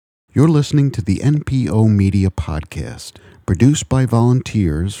You're listening to the NPO Media Podcast, produced by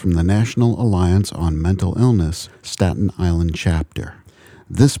volunteers from the National Alliance on Mental Illness, Staten Island Chapter.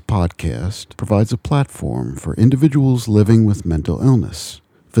 This podcast provides a platform for individuals living with mental illness.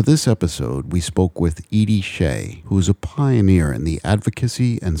 For this episode, we spoke with Edie Shea, who is a pioneer in the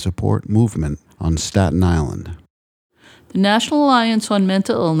advocacy and support movement on Staten Island. The National Alliance on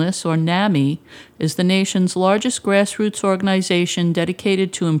Mental Illness, or NAMI, is the nation's largest grassroots organization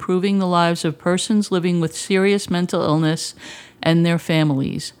dedicated to improving the lives of persons living with serious mental illness and their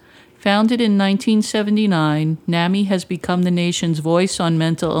families. Founded in 1979, NAMI has become the nation's voice on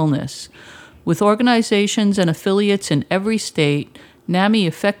mental illness. With organizations and affiliates in every state, NAMI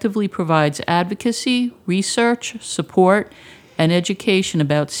effectively provides advocacy, research, support, and education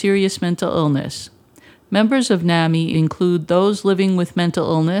about serious mental illness. Members of NAMI include those living with mental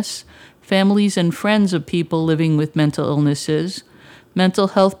illness, families and friends of people living with mental illnesses, mental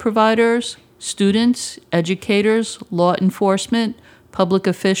health providers, students, educators, law enforcement, public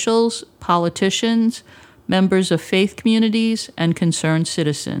officials, politicians, members of faith communities, and concerned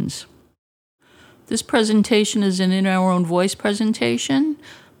citizens. This presentation is an In Our Own Voice presentation.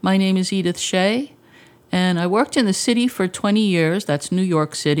 My name is Edith Shea, and I worked in the city for 20 years, that's New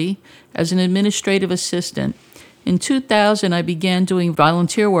York City, as an administrative assistant. In 2000, I began doing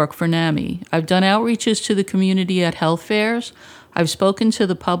volunteer work for NAMI. I've done outreaches to the community at health fairs. I've spoken to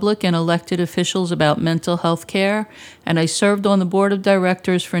the public and elected officials about mental health care, and I served on the board of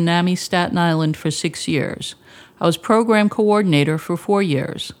directors for NAMI Staten Island for 6 years. I was program coordinator for 4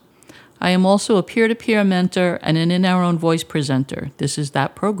 years. I am also a peer-to-peer mentor and an In Our Own Voice presenter. This is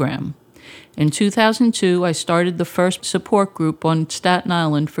that program. In 2002, I started the first support group on Staten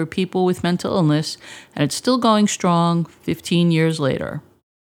Island for people with mental illness, and it's still going strong 15 years later.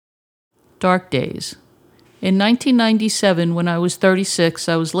 Dark days. In 1997, when I was 36,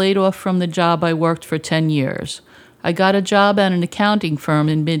 I was laid off from the job I worked for 10 years. I got a job at an accounting firm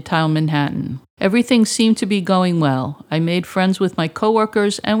in Midtown Manhattan. Everything seemed to be going well. I made friends with my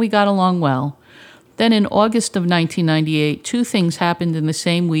coworkers, and we got along well. Then in August of 1998, 2 things happened in the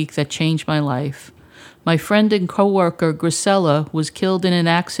same week that changed my life. My friend and coworker, Grisella, was killed in an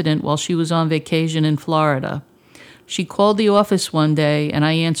accident while she was on vacation in Florida. She called the office one day, and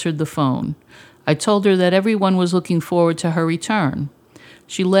I answered the phone. I told her that everyone was looking forward to her return.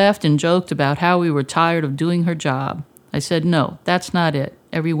 She laughed and joked about how we were tired of doing her job. I said, "No, that's not it.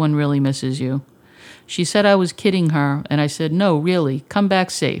 Everyone really misses you." She said I was kidding her, and I said, "No, really, come back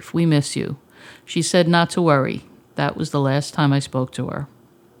safe. We miss you." She said not to worry. That was the last time I spoke to her.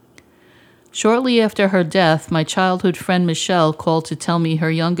 Shortly after her death, my childhood friend Michelle called to tell me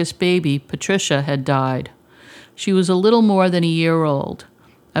her youngest baby, Patricia, had died. She was a little more than a year old.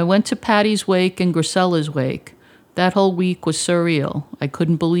 I went to Patty's wake and Grisella's wake. That whole week was surreal. I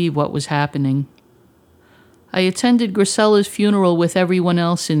couldn't believe what was happening. I attended Grisella's funeral with everyone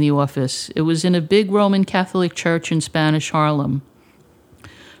else in the office. It was in a big Roman Catholic church in Spanish Harlem.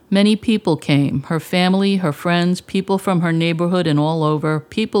 Many people came, her family, her friends, people from her neighborhood and all over,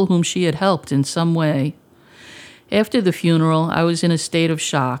 people whom she had helped in some way. After the funeral, I was in a state of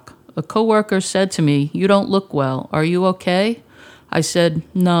shock. A coworker said to me, "You don't look well. Are you okay?" I said,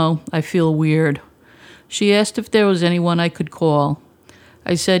 "No, I feel weird." She asked if there was anyone I could call.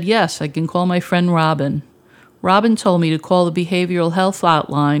 I said, "Yes, I can call my friend Robin." Robin told me to call the behavioral health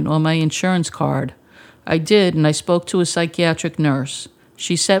hotline on my insurance card. I did, and I spoke to a psychiatric nurse.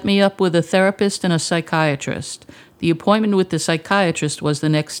 She set me up with a therapist and a psychiatrist. The appointment with the psychiatrist was the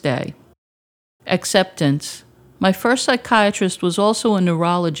next day. Acceptance. My first psychiatrist was also a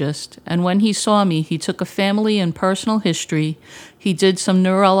neurologist, and when he saw me, he took a family and personal history, he did some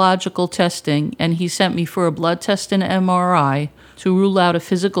neurological testing, and he sent me for a blood test and MRI to rule out a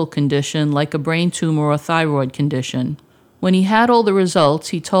physical condition like a brain tumor or thyroid condition. When he had all the results,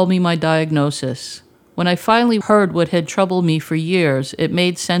 he told me my diagnosis. When I finally heard what had troubled me for years, it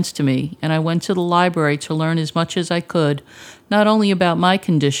made sense to me, and I went to the library to learn as much as I could, not only about my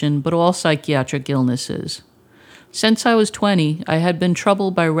condition, but all psychiatric illnesses. Since I was 20, I had been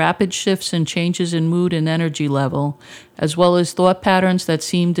troubled by rapid shifts and changes in mood and energy level, as well as thought patterns that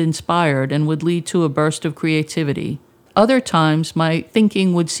seemed inspired and would lead to a burst of creativity. Other times, my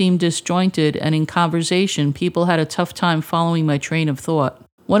thinking would seem disjointed, and in conversation, people had a tough time following my train of thought.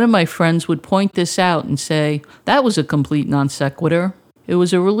 One of my friends would point this out and say, "That was a complete non sequitur." It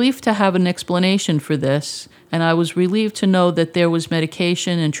was a relief to have an explanation for this, and I was relieved to know that there was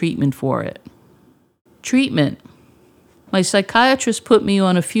medication and treatment for it. Treatment. My psychiatrist put me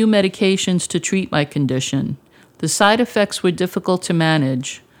on a few medications to treat my condition. The side effects were difficult to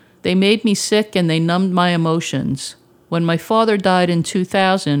manage. They made me sick and they numbed my emotions. When my father died in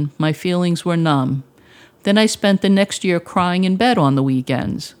 2000, my feelings were numb. Then I spent the next year crying in bed on the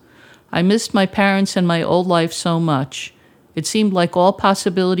weekends. I missed my parents and my old life so much. It seemed like all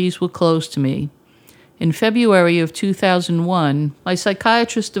possibilities were closed to me. In February of 2001, my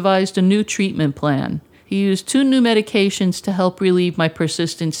psychiatrist devised a new treatment plan. He used 2 new medications to help relieve my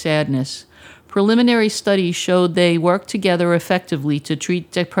persistent sadness. Preliminary studies showed they work together effectively to treat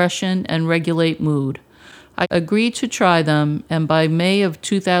depression and regulate mood. I agreed to try them, and by May of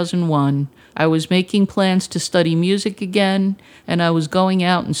 2001, I was making plans to study music again, and I was going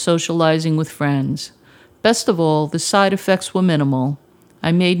out and socializing with friends. Best of all, the side effects were minimal.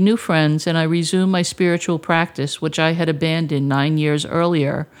 I made new friends, and I resumed my spiritual practice, which I had abandoned 9 years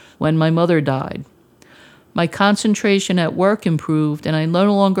earlier when my mother died. My concentration at work improved, and I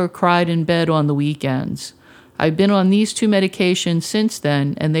no longer cried in bed on the weekends. I've been on these 2 medications since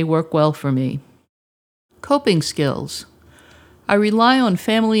then, and they work well for me. Coping skills. I rely on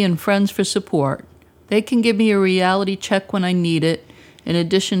family and friends for support. They can give me a reality check when I need it, in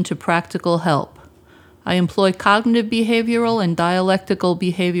addition to practical help. I employ cognitive behavioral and dialectical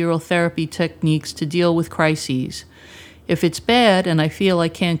behavioral therapy techniques to deal with crises. If it's bad and I feel I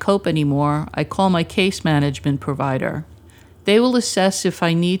can't cope anymore, I call my case management provider. They will assess if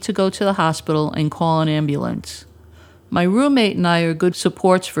I need to go to the hospital and call an ambulance. My roommate and I are good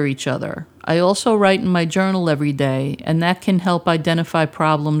supports for each other. I also write in my journal every day, and that can help identify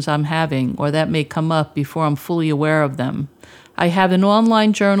problems I'm having or that may come up before I'm fully aware of them. I have an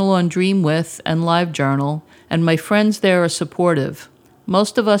online journal on DreamWith and LiveJournal, and my friends there are supportive.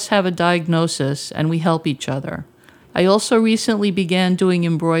 Most of us have a diagnosis, and we help each other. I also recently began doing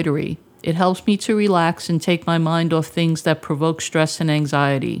embroidery. It helps me to relax and take my mind off things that provoke stress and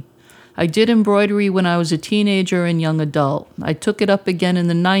anxiety. I did embroidery when I was a teenager and young adult. I took it up again in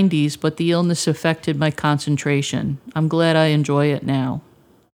the 90s, but the illness affected my concentration. I'm glad I enjoy it now.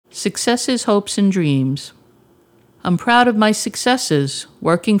 Successes, hopes, and dreams. I'm proud of my successes,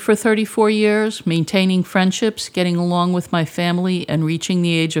 working for 34 years, maintaining friendships, getting along with my family, and reaching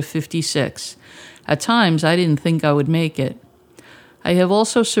the age of 56. At times, I didn't think I would make it. I have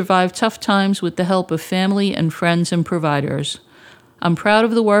also survived tough times with the help of family and friends and providers. I'm proud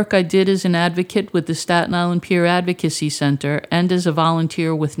of the work I did as an advocate with the Staten Island Peer Advocacy Center and as a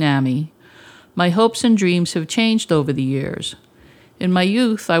volunteer with NAMI. My hopes and dreams have changed over the years. In my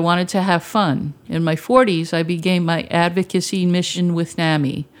youth, I wanted to have fun. In my 40s, I began my advocacy mission with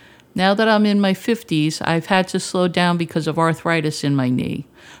NAMI. Now that I'm in my 50s, I've had to slow down because of arthritis in my knee.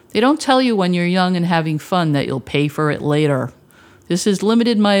 They don't tell you when you're young and having fun that you'll pay for it later. This has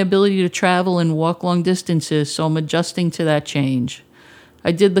limited my ability to travel and walk long distances, so I'm adjusting to that change.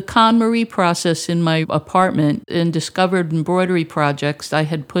 I did the KonMari process in my apartment and discovered embroidery projects I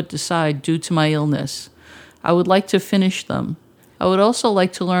had put aside due to my illness. I would like to finish them. I would also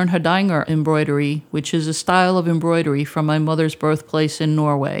like to learn Hardanger embroidery, which is a style of embroidery from my mother's birthplace in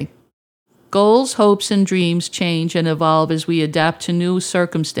Norway. Goals, hopes, and dreams change and evolve as we adapt to new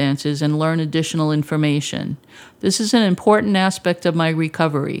circumstances and learn additional information. This is an important aspect of my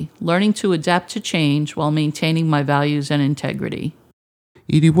recovery, learning to adapt to change while maintaining my values and integrity.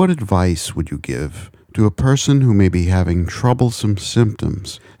 Edie, what advice would you give to a person who may be having troublesome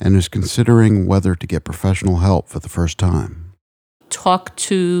symptoms and is considering whether to get professional help for the first time? Talk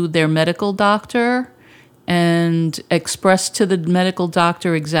to their medical doctor and express to the medical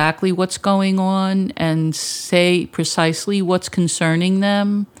doctor exactly what's going on and say precisely what's concerning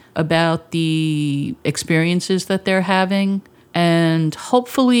them about the experiences that they're having. And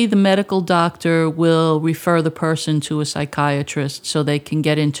hopefully the medical doctor will refer the person to a psychiatrist so they can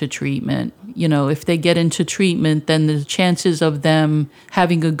get into treatment. You know, if they get into treatment, then the chances of them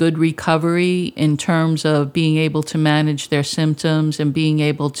having a good recovery in terms of being able to manage their symptoms and being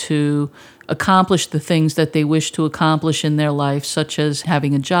able to accomplish the things that they wish to accomplish in their life, such as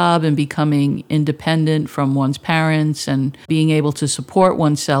having a job and becoming independent from one's parents and being able to support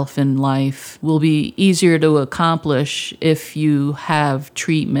oneself in life, will be easier to accomplish if you have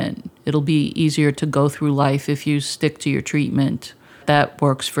treatment. It'll be easier to go through life if you stick to your treatment. That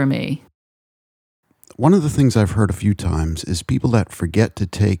works for me. One of the things I've heard a few times is people that forget to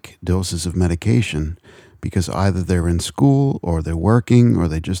take doses of medication because either they're in school or they're working or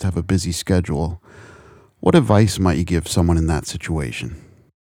they just have a busy schedule. What advice might you give someone in that situation?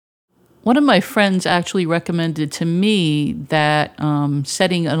 One of my friends actually recommended to me that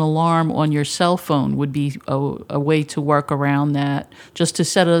setting an alarm on your cell phone would be a way to work around that. Just to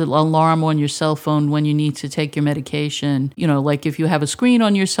set an alarm on your cell phone when you need to take your medication. You know, like if you have a screen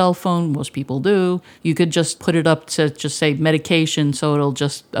on your cell phone, most people do, you could just put it up to just say medication so it'll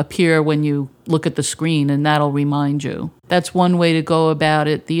just appear when you look at the screen and that'll remind you. That's one way to go about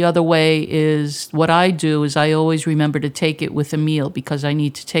it. The other way is what I do is I always remember to take it with a meal because I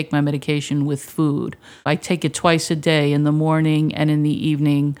need to take my medication with food. I take it twice a day, in the morning and in the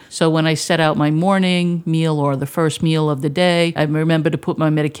evening. So when I set out my morning meal or the first meal of the day, I remember to put my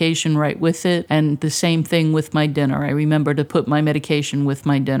medication right with it. And the same thing with my dinner. I remember to put my medication with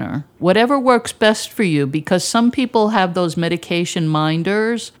my dinner. Whatever works best for you, because some people have those medication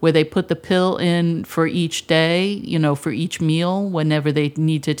minders where they put the pill in for each day, for each meal whenever they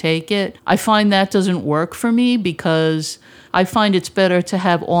need to take it. I find that doesn't work for me because I find it's better to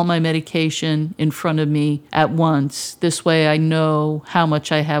have all my medication in front of me at once. This way I know how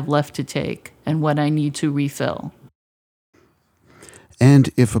much I have left to take and what I need to refill. And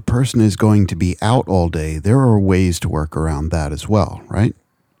if a person is going to be out all day, there are ways to work around that as well, right?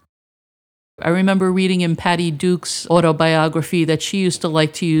 I remember reading in Patty Duke's autobiography that she used to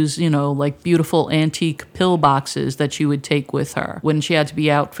like to use, like beautiful antique pill boxes that she would take with her when she had to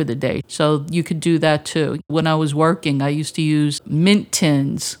be out for the day. So you could do that too. When I was working, I used to use mint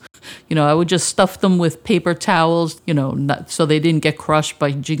tins. I would just stuff them with paper towels, so they didn't get crushed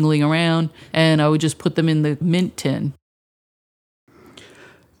by jiggling around. And I would just put them in the mint tin.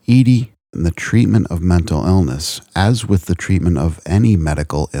 Edie, in the treatment of mental illness, as with the treatment of any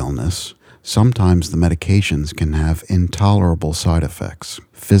medical illness, sometimes the medications can have intolerable side effects,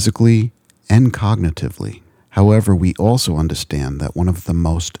 physically and cognitively. However, we also understand that one of the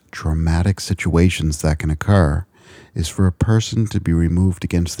most traumatic situations that can occur is for a person to be removed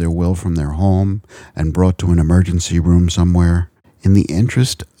against their will from their home and brought to an emergency room somewhere. In the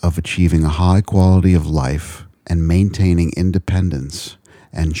interest of achieving a high quality of life and maintaining independence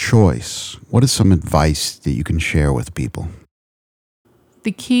and choice, what is some advice that you can share with people?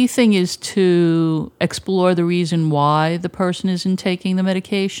 The key thing is to explore the reason why the person isn't taking the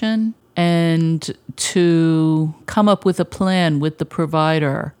medication and to come up with a plan with the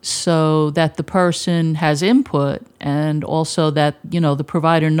provider so that the person has input and also that, the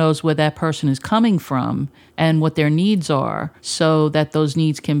provider knows where that person is coming from and what their needs are so that those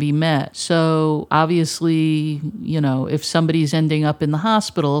needs can be met. So obviously, if somebody's ending up in the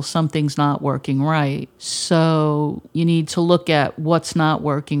hospital, something's not working right. So you need to look at what's not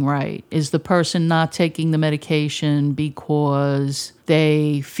working right. Is the person not taking the medication because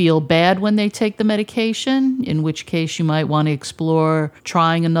they feel bad when they take the medication, in which case you might want to explore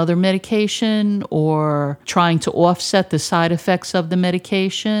trying another medication or trying to offset the side effects of the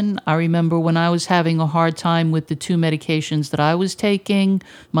medication. I remember when I was having a hard time with the 2 medications that I was taking,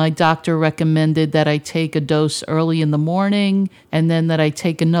 my doctor recommended that I take a dose early in the morning and then that I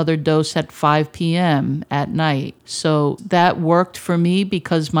take another dose at 5 p.m. at night. So that worked for me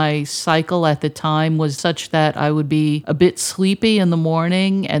because my cycle at the time was such that I would be a bit sleepy in the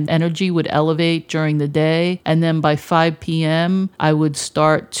morning and energy would elevate during the day. And then by 5 p.m., I would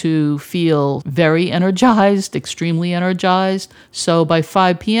start to feel very energized, extremely energized. So by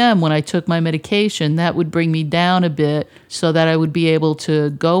 5 p.m., when I took my medication, that would bring me down a bit so that I would be able to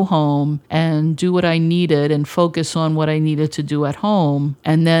go home and do what I needed and focus on what I needed to do at home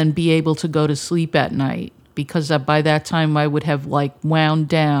and then be able to go to sleep at night. Because by that time, I would have wound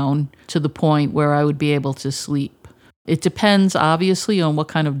down to the point where I would be able to sleep. It depends, obviously, on what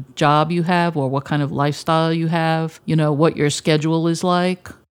kind of job you have or what kind of lifestyle you have, what your schedule is like.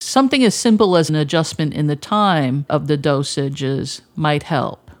 Something as simple as an adjustment in the time of the dosages might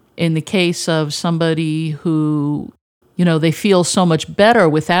help. In the case of somebody who, they feel so much better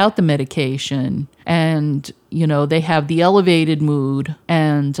without the medication and, they have the elevated mood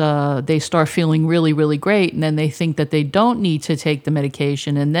and they start feeling really, really great. And then they think that they don't need to take the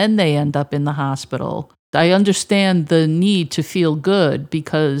medication and then they end up in the hospital. I understand the need to feel good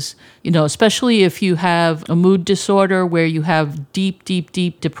because, especially if you have a mood disorder where you have deep, deep,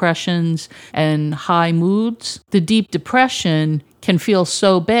 deep depressions and high moods, the deep depression can feel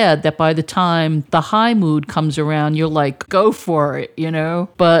so bad that by the time the high mood comes around, you're like, go for it,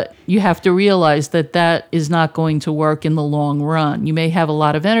 But you have to realize that that is not going to work in the long run. You may have a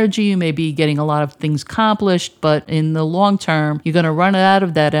lot of energy, you may be getting a lot of things accomplished, but in the long term, you're going to run out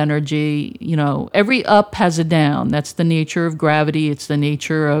of that energy. Every up has a down. That's the nature of gravity. It's the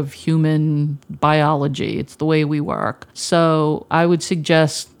nature of human biology. It's the way we work. So I would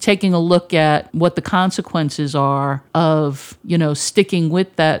suggest taking a look at what the consequences are of, sticking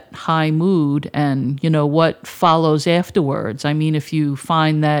with that high mood and, what follows afterwards. I mean, if you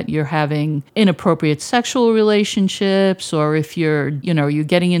find that you're having inappropriate sexual relationships or if you're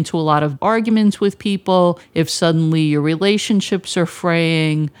getting into a lot of arguments with people, if suddenly your relationships are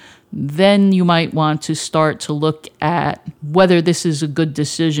fraying, then you might want to start to look at whether this is a good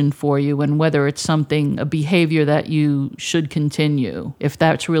decision for you and whether it's a behavior that you should continue, if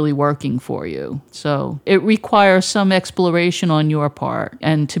that's really working for you. So it requires some exploration on your part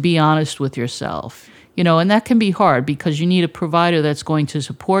and to be honest with yourself. And that can be hard because you need a provider that's going to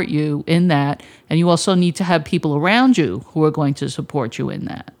support you in that, and you also need to have people around you who are going to support you in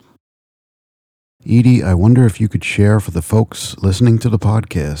that. Edie, I wonder if you could share for the folks listening to the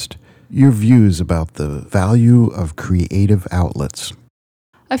podcast your views about the value of creative outlets.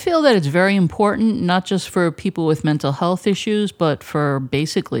 I feel that it's very important, not just for people with mental health issues, but for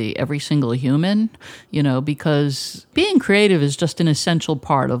basically every single human, because being creative is just an essential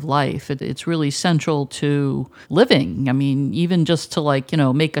part of life. It's really central to living. I mean, even just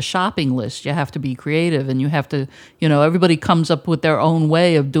to make a shopping list, you have to be creative, and you have to, everybody comes up with their own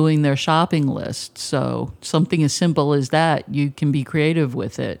way of doing their shopping list. So something as simple as that, you can be creative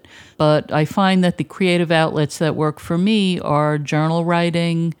with it. But I find that the creative outlets that work for me are journal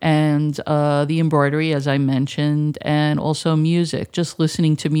writing and the embroidery, as I mentioned, and also music, just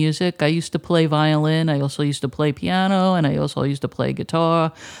listening to music. I used to play violin. I also used to play piano, and I also used to play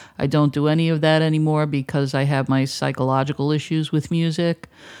guitar. I don't do any of that anymore because I have my psychological issues with music.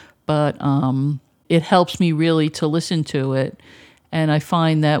 But it helps me really to listen to it. And I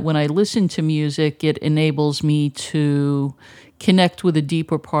find that when I listen to music, it enables me to connect with a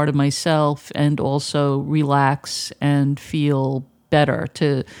deeper part of myself and also relax and feel better,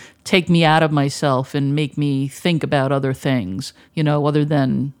 to take me out of myself and make me think about other things, other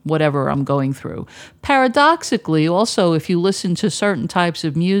than whatever I'm going through. Paradoxically, also, if you listen to certain types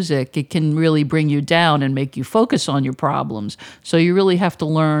of music, it can really bring you down and make you focus on your problems. So you really have to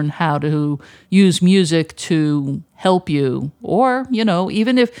learn how to use music to help you. Or,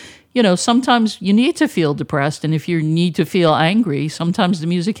 even if, sometimes you need to feel depressed, and if you need to feel angry, sometimes the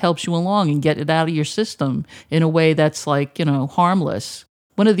music helps you along and get it out of your system in a way that's harmless.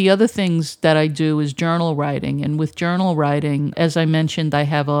 One of the other things that I do is journal writing. And with journal writing, as I mentioned, I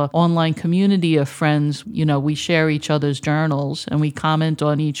have an online community of friends. We share each other's journals and we comment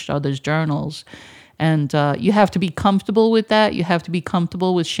on each other's journals. And you have to be comfortable with that. You have to be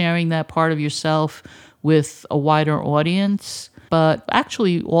comfortable with sharing that part of yourself with a wider audience. But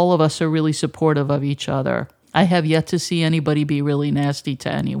actually, all of us are really supportive of each other. I have yet to see anybody be really nasty to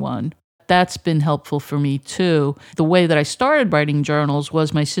anyone. That's been helpful for me too. The way that I started writing journals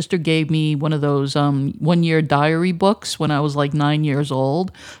was my sister gave me one of those 1-year diary books when I was 9 years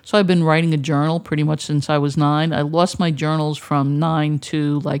old. So I've been writing a journal pretty much since I was 9. I lost my journals from 9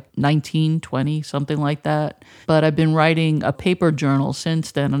 to 19, 20, something like that. But I've been writing a paper journal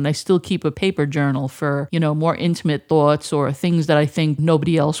since then, and I still keep a paper journal for, more intimate thoughts or things that I think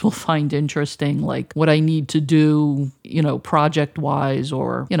nobody else will find interesting, like what I need to do, project-wise,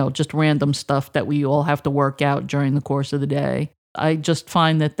 or, just random stuff that we all have to work out during the course of the day. I just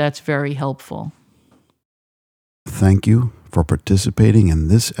find that that's very helpful. Thank you for participating in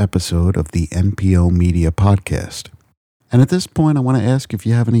this episode of the NPO Media Podcast. And at this point, I want to ask if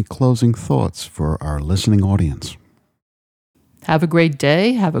you have any closing thoughts for our listening audience. Have a great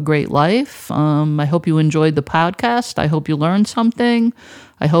day. Have a great life. I hope you enjoyed the podcast. I hope you learned something.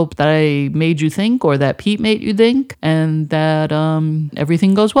 I hope that I made you think, or that Pete made you think, and that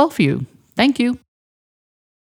everything goes well for you. Thank you.